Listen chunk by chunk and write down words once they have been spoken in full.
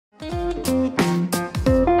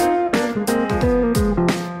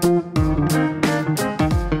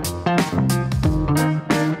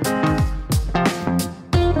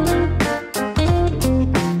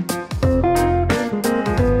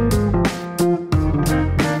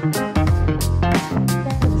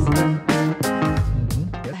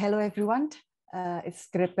It's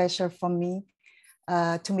a great pleasure for me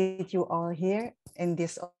to meet you all here in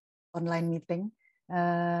this online meeting.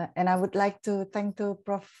 And I would like to thank to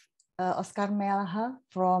Prof. Oscar Melha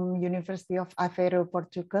from University of Aveiro,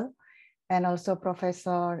 Portugal, and also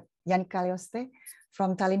Professor Yannick Kalioste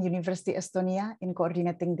from Tallinn University, Estonia, in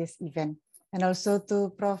coordinating this event. And also to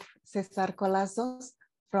Prof. Cesar Colazos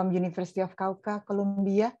from University of Cauca,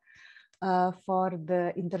 Colombia, for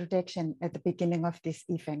the introduction at the beginning of this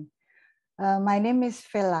event. My name is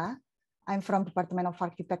Fela. I'm from Department of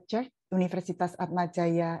Architecture, Universitas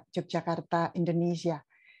Atmajaya, Yogyakarta, Indonesia.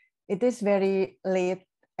 It is very late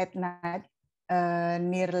at night,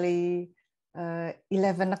 nearly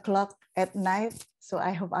 11 o'clock at night, so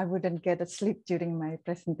I hope I wouldn't get a sleep during my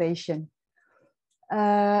presentation.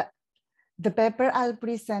 The paper I'll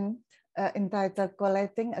present entitled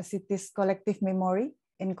Collecting a City's Collective Memory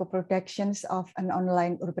in Co-Productions of an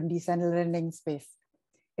Online Urban Design Learning Space.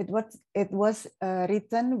 It was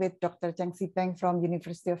written with Dr. Chengzhi Peng from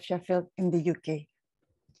University of Sheffield in the UK.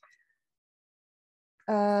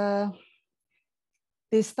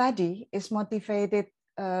 This study is motivated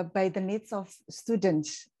by the needs of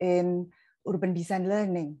students in urban design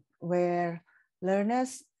learning, where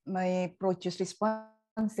learners may produce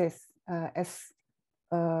responses as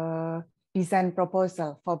design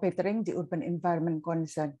proposal for bettering the urban environment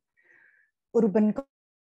concern. Urban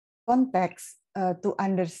context to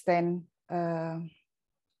understand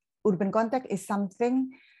urban context is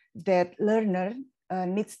something that learner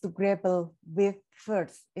needs to grapple with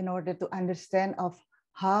first in order to understand of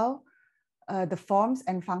how the forms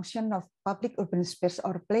and function of public urban space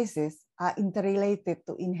or places are interrelated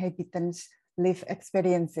to inhabitants' lived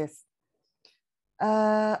experiences.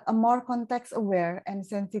 A more context-aware and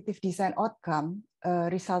sensitive design outcome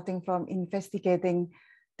resulting from investigating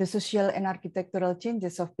the social and architectural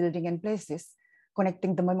changes of building and places,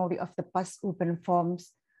 connecting the memory of the past urban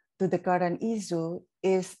forms to the current issue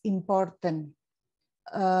is important.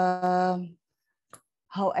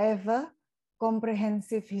 However,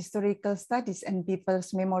 comprehensive historical studies and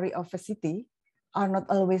people's memory of a city are not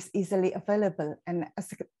always easily available and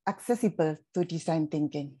accessible to design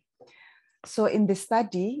thinking. So in this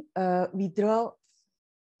study, we draw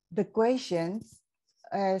the questions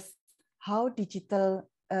as how digital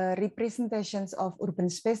representations of urban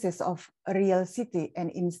spaces of a real city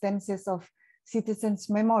and instances of citizens'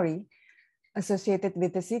 memory associated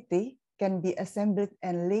with the city can be assembled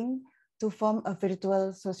and linked to form a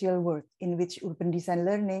virtual social world in which urban design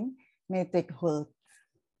learning may take hold.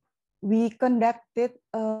 We conducted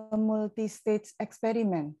a multi-stage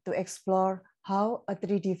experiment to explore how a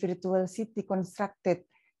 3D virtual city constructed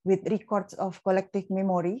with records of collective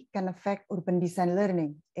memory can affect urban design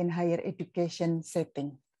learning in higher education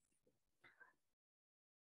setting.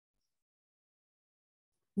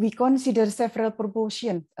 We consider several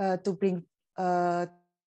propositions to bring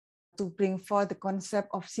forth the concept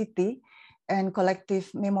of city and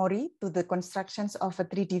collective memory to the constructions of a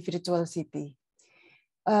 3D virtual city.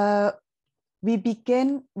 We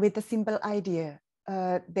began with a simple idea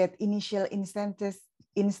that initial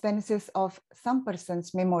instances of some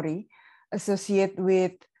person's memory associated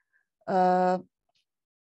with a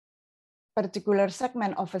particular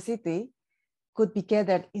segment of a city could be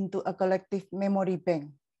gathered into a collective memory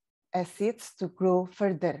bank as seeds to grow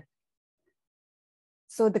further.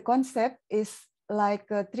 So the concept is like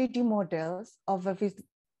 3D models of a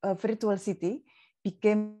virtual city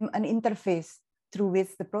became an interface through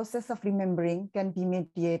which the process of remembering can be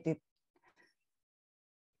mediated.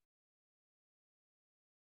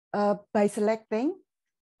 By selecting,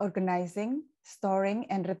 organizing, storing,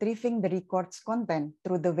 and retrieving the record's content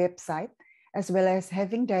through the website, as well as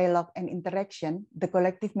having dialogue and interaction, the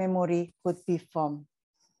collective memory could be formed.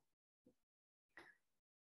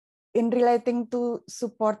 In relating to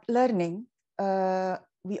support learning,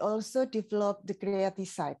 we also developed the creative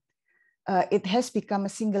site. It has become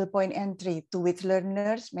a single point entry to which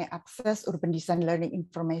learners may access urban design learning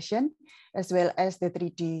information, as well as the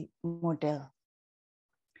 3D model.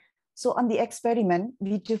 So on the experiment,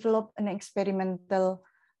 we developed an experimental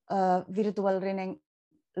virtual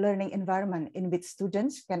learning environment in which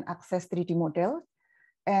students can access 3D models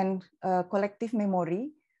and collective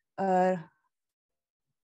memory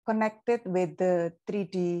connected with the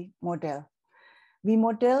 3D model. We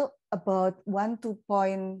model about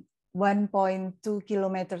 1.2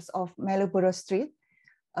 kilometers of Malioboro Street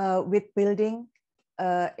with building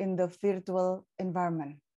in the virtual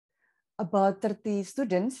environment. About 30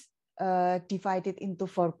 students divided into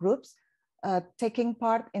 4 groups taking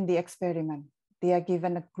part in the experiment. They are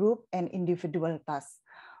given a group and individual tasks.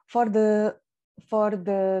 For the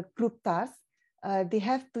group task, they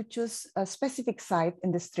have to choose a specific site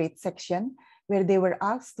in the street section where they were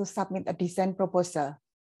asked to submit a design proposal.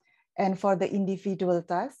 And for the individual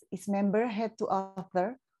task, each member had to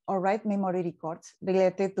author or write memory records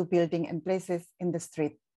related to building and places in the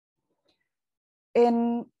street.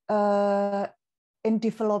 In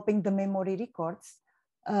developing the memory records,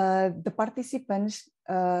 the participants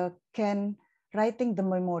can writing the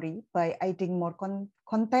memory by adding more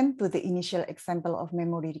content to the initial example of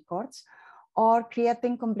memory records, or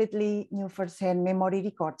creating completely new first-hand memory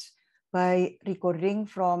records by recording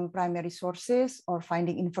from primary sources or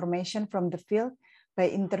finding information from the field by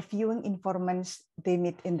interviewing informants they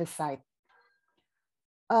meet in the site.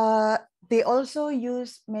 They also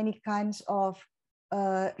use many kinds of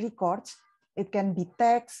records. It can be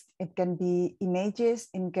text, it can be images,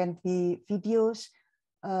 it can be videos,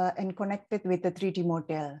 and connected with the 3D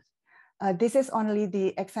model. This is only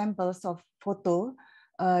the examples of photo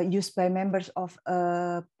used by members of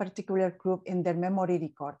a particular group in their memory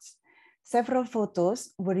records. Several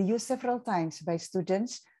photos were used several times by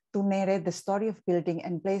students to narrate the story of building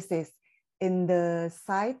and places in the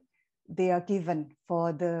site they are given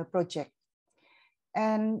for the project.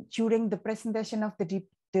 And during the presentation of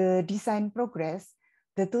the design progress,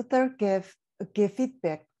 the tutor gave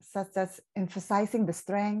feedback, such as emphasizing the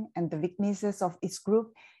strength and the weaknesses of each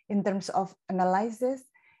group in terms of analysis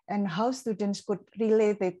and how students could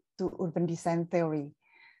relate it to urban design theory.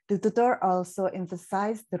 The tutor also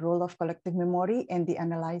emphasized the role of collective memory in the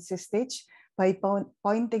analysis stage by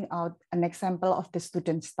pointing out an example of the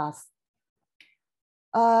student's task.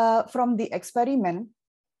 From the experiment,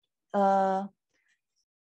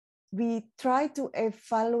 we try to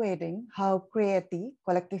evaluating how creative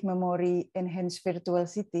collective memory enhanced virtual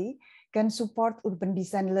city can support urban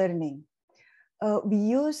design learning. We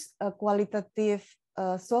use a qualitative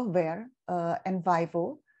software and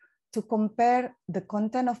Vivo to compare the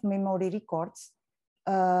content of memory records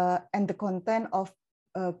and the content of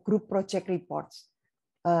group project reports.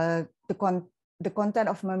 The content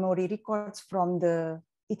of memory records from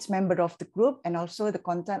each member of the group, and also the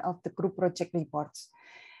content of the group project reports.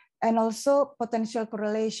 And also potential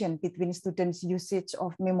correlation between students' usage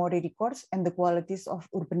of memory records and the qualities of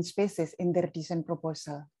urban spaces in their design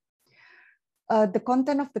proposal. The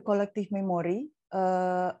content of the collective memory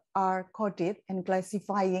are coded and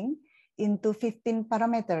classifying into 15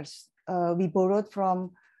 parameters. We borrowed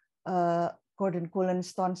from Gordon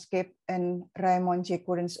Cullen's Stonscape and Raymond J.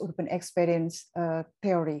 Curran's urban experience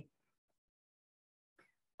theory.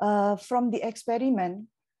 From the experiment,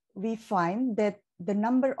 we find that the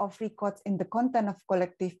number of records in the content of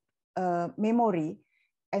collective memory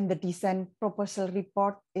and the design proposal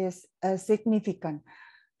report is significant.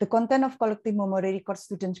 The content of collective memory records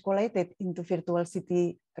students collated into virtual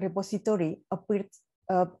city repository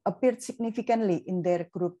appeared significantly in their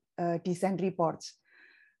group design reports.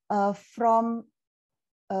 From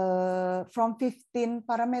 15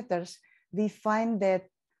 parameters, we find that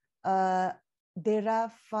there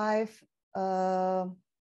are five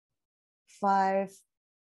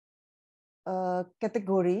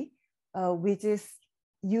category which is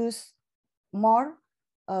used more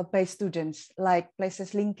by students, like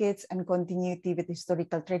places linkage and continuity with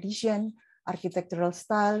historical tradition, architectural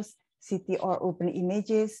styles, city or urban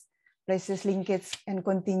images, places linkage and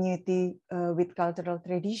continuity with cultural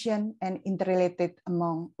tradition, and interrelated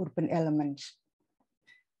among urban elements.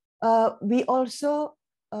 We also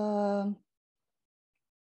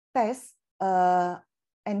test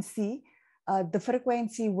and see the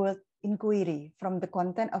frequency word inquiry from the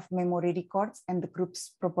content of memory records and the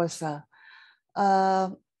group's proposal.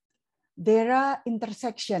 There are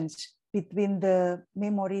intersections between the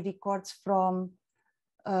memory records from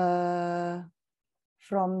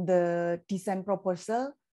the design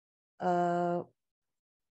proposal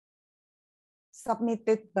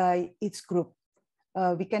submitted by each group.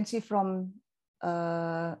 We can see from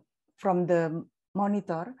the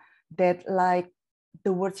monitor that like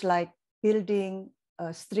the words like building,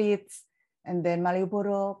 streets, and then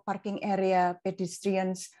Malioboro, parking area,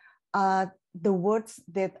 pedestrians are the words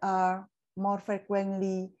that are more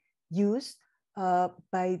frequently used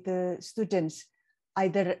by the students.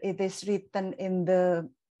 Either it is written in the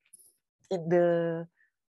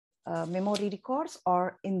memory records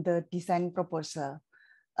or in the design proposal.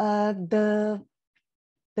 The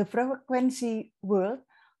frequency word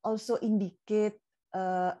also indicate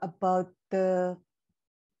about the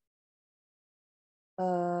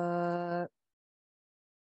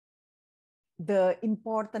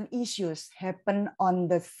important issues happen on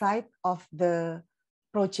the site of the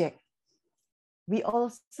project. We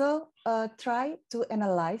also try to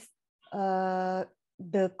analyze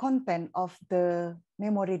the content of the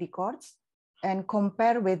memory records and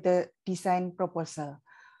compare with the design proposal.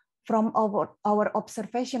 From our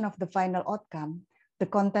observation of the final outcome, the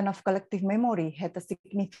content of collective memory had a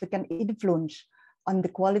significant influence on the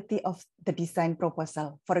quality of the design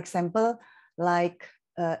proposal. For example, like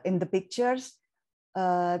in the pictures,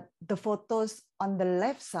 the photos on the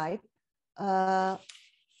left side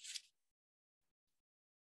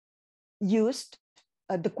used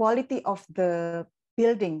the quality of the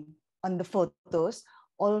building on the photos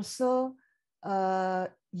also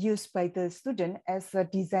used by the student as a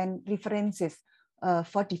design references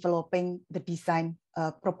for developing the design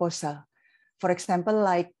proposal. For example,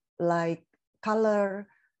 like color,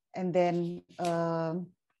 and then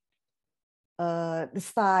the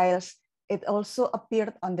styles, it also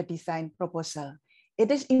appeared on the design proposal.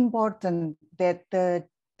 It is important that the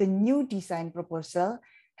new design proposal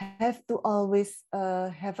have to always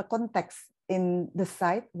have a context in the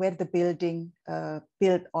site where the building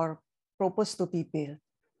built or proposed to be built.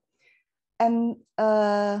 And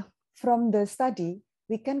from the study,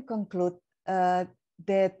 we can conclude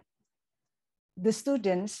that the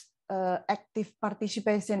students' active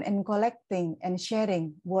participation in collecting and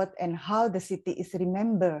sharing what and how the city is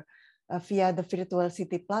remembered via the virtual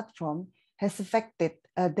city platform has affected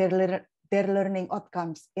their learning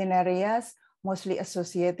outcomes in areas mostly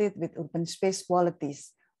associated with urban space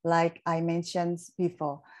qualities, like I mentioned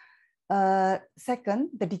before. Second,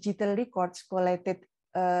 the digital records collected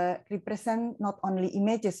represent not only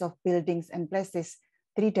images of buildings and places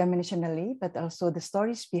three-dimensionally, but also the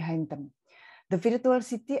stories behind them. The virtual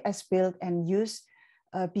city as built and used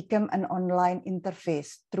became an online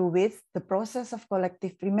interface through which the process of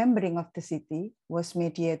collective remembering of the city was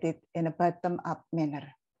mediated in a bottom-up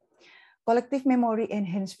manner. Collective memory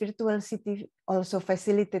enhanced virtual city also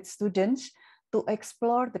facilitates students to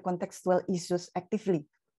explore the contextual issues actively.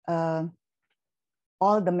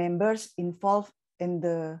 All the members involved in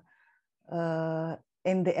the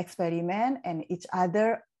experiment and each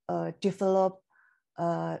other develop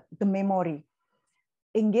the memory,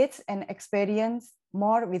 engage and experience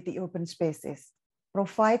more with the urban spaces,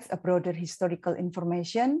 provides a broader historical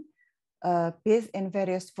information based in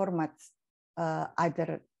various formats,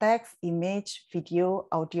 either text, image, video,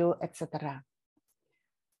 audio, etc.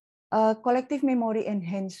 Collective memory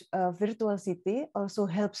enhanced virtual city also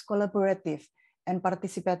helps collaborative and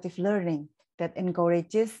participative learning that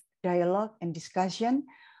encourages dialogue and discussion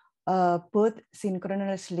both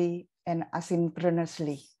synchronously and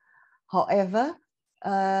asynchronously. However,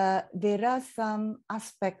 there are some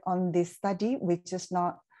aspects on this study which is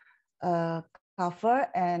not covered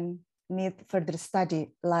and need further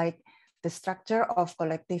study, like the structure of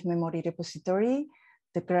collective memory repository,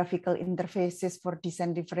 the graphical interfaces for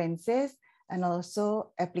design references, and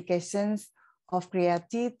also applications of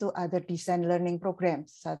Creati to other design learning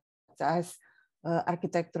programs, such as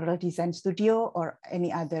architectural design studio or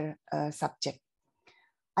any other subject.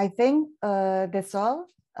 I think that's all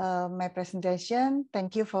my presentation.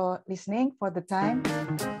 Thank you for listening for the time.